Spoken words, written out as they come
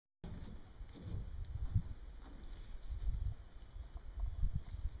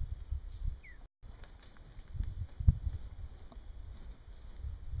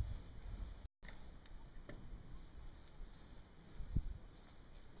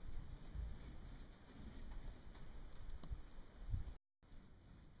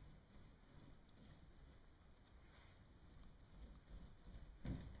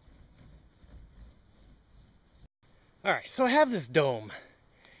Alright, so I have this dome,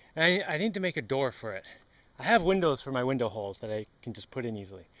 and I need to make a door for it. I have windows for my window holes that I can just put in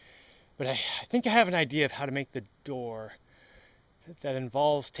easily. But I think I have an idea of how to make the door that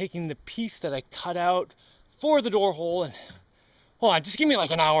involves taking the piece that I cut out for the door hole and... Hold on, just give me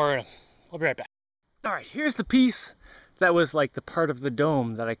like an hour and I'll be right back. Alright, here's the piece that was like the part of the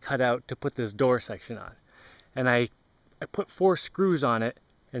dome that I cut out to put this door section on. And I put 4 screws on it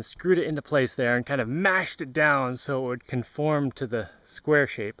and screwed it into place there and kind of mashed it down so it would conform to the square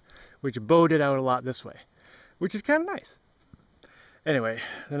shape, which bowed it out a lot this way, which is kind of nice. Anyway,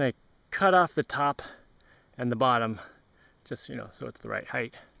 then I cut off the top and the bottom, just, you know, so it's the right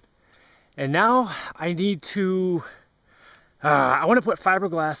height. And now I need to, I want to put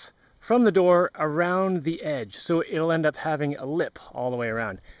fiberglass from the door around the edge, so it'll end up having a lip all the way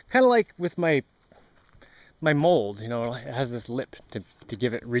around. Kind of like with my mold, you know, it has this lip to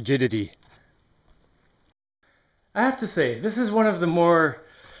give it rigidity. I have to say, this is one of the more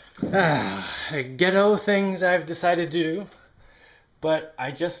ghetto things I've decided to do, but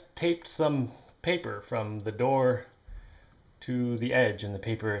I just taped some paper from the door to the edge, and the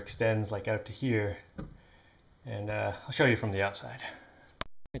paper extends like out to here, and I'll show you from the outside.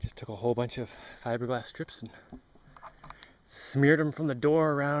 I just took a whole bunch of fiberglass strips and smeared them from the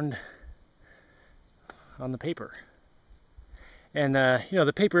door around on the paper. And you know,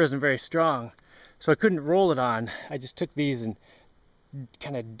 the paper isn't very strong, so I couldn't roll it on. I just took these and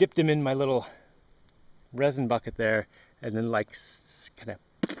kind of dipped them in my little resin bucket there, and then like kind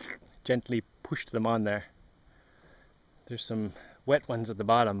of gently pushed them on there. There's some wet ones at the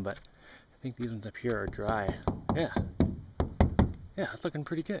bottom, but I think these ones up here are dry. Yeah, it's looking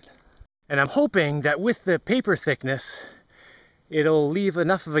pretty good. And I'm hoping that with the paper thickness, it'll leave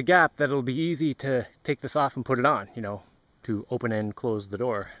enough of a gap that it'll be easy to take this off and put it on, you know, to open and close the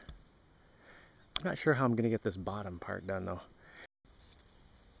door. I'm not sure how I'm going to get this bottom part done though.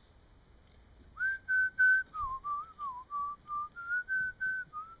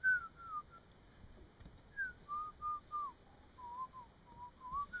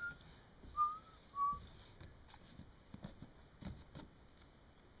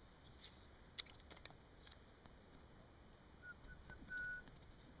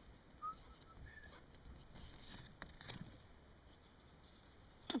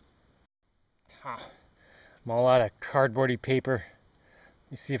 I'm all out of cardboardy paper.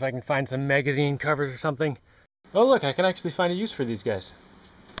 Let me see if I can find some magazine covers or something. Oh look, I can actually find a use for these guys.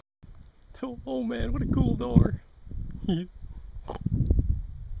 Oh man, what a cool door.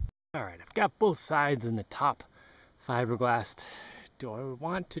 Alright, I've got both sides and the top fiberglassed. Do I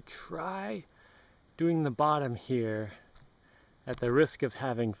want to try doing the bottom here at the risk of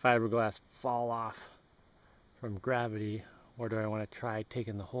having fiberglass fall off from gravity, or do I want to try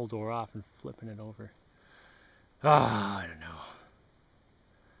taking the whole door off and flipping it over? I don't know.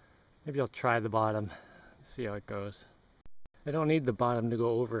 Maybe I'll try the bottom, see how it goes. I don't need the bottom to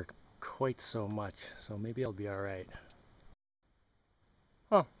go over quite so much, so maybe I'll be alright.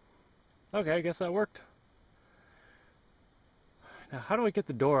 Oh, okay, I guess that worked. Now, how do I get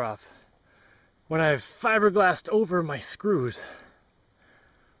the door off when I've fiberglassed over my screws?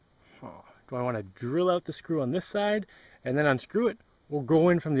 Oh, do I want to drill out the screw on this side and then unscrew it, or go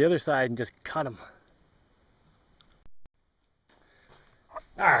in from the other side and just cut them?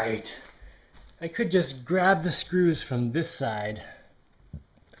 Alright, I could just grab the screws from this side,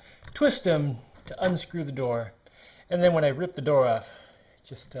 twist them to unscrew the door, and then when I rip the door off,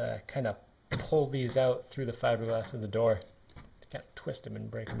 just kind of pull these out through the fiberglass of the door, to kind of twist them and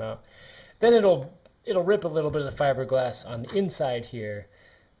break them out. Then it'll rip a little bit of the fiberglass on the inside here,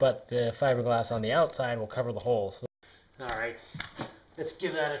 but the fiberglass on the outside will cover the holes. Alright, let's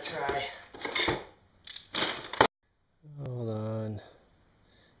give that a try. Hold on.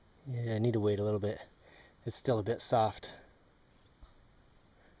 Yeah, I need to wait a little bit. It's still a bit soft.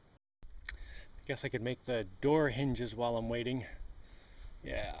 I guess I could make the door hinges while I'm waiting.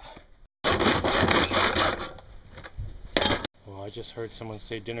 Yeah. Oh, I just heard someone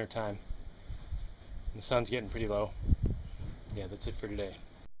say dinner time. The sun's getting pretty low. Yeah, that's it for today.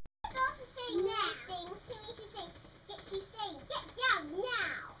 She's saying, get down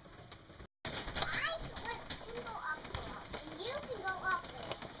now! I let him go up there, and you can go up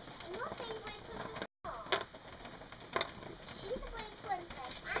there. And you'll say you're a princess. Oh. She's a great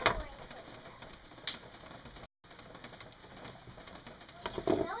princess. I'm a great princess.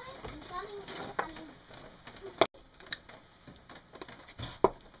 Really? I'm coming to you, coming.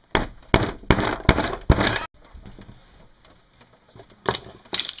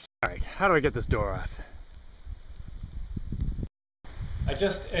 Alright, how do I get this door off? I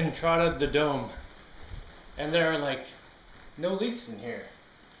just entrotted the dome And there are like no leaks in here,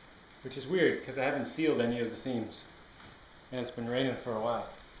 which is weird because I haven't sealed any of the seams. And it's been raining for a while.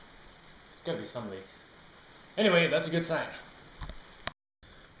 There's gotta be some leaks. Anyway, that's a good sign.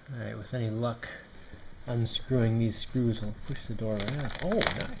 Alright, with any luck, unscrewing these screws will push the door right up. Oh,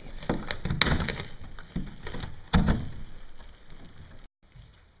 nice.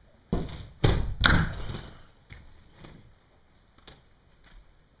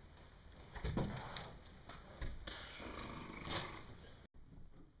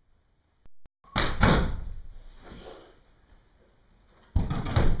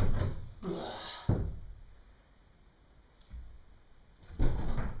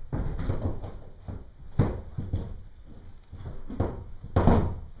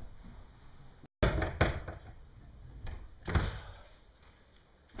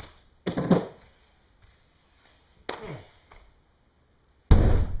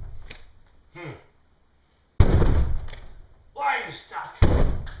 Why are you stuck?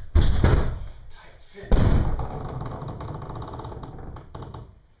 Tight fit.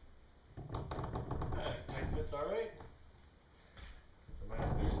 Tight fit's alright. I might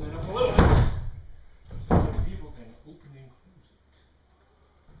have to loosen it up a little bit. So people can open and close it.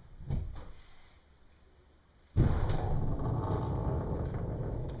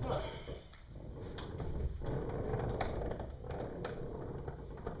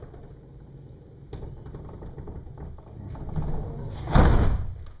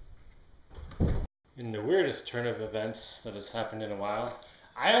 In the weirdest turn of events that has happened in a while,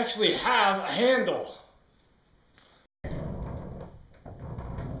 I actually have a handle.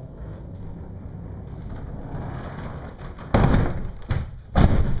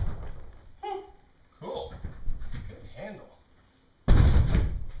 Cool. Good handle.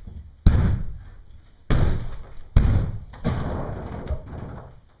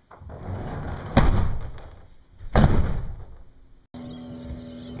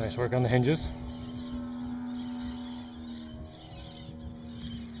 Nice work on the hinges.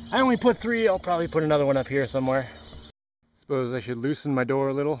 I only put 3, I'll probably put another one up here somewhere. Suppose I should loosen my door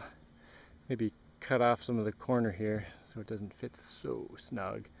a little. Maybe cut off some of the corner here so it doesn't fit so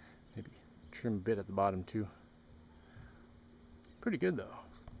snug. Maybe trim a bit at the bottom too. Pretty good though.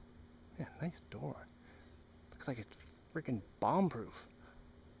 Yeah, nice door. Looks like it's freaking bomb-proof.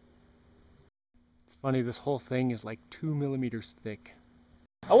 It's funny, this whole thing is like 2 millimeters thick.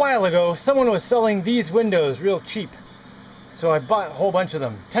 A while ago, someone was selling these windows real cheap. So I bought a whole bunch of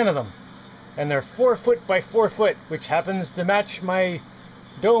them, 10 of them. And they're 4 foot by 4 foot, which happens to match my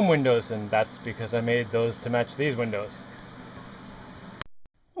dome windows, and that's because I made those to match these windows.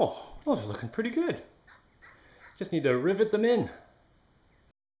 Oh, those are looking pretty good. Just need to rivet them in.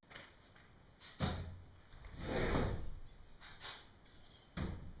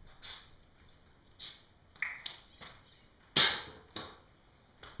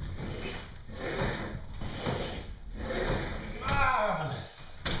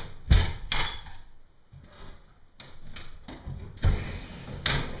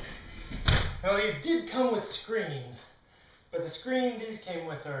 Now these did come with screens, but the screen these came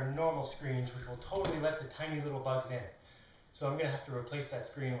with are normal screens, which will totally let the tiny little bugs in. So I'm going to have to replace that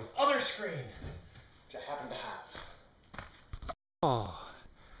screen with other screen, which I happen to have. Oh,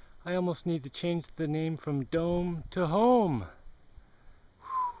 I almost need to change the name from Dome to Home.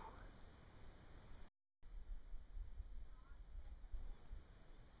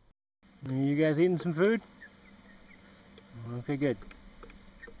 Are you guys eating some food? Okay, good.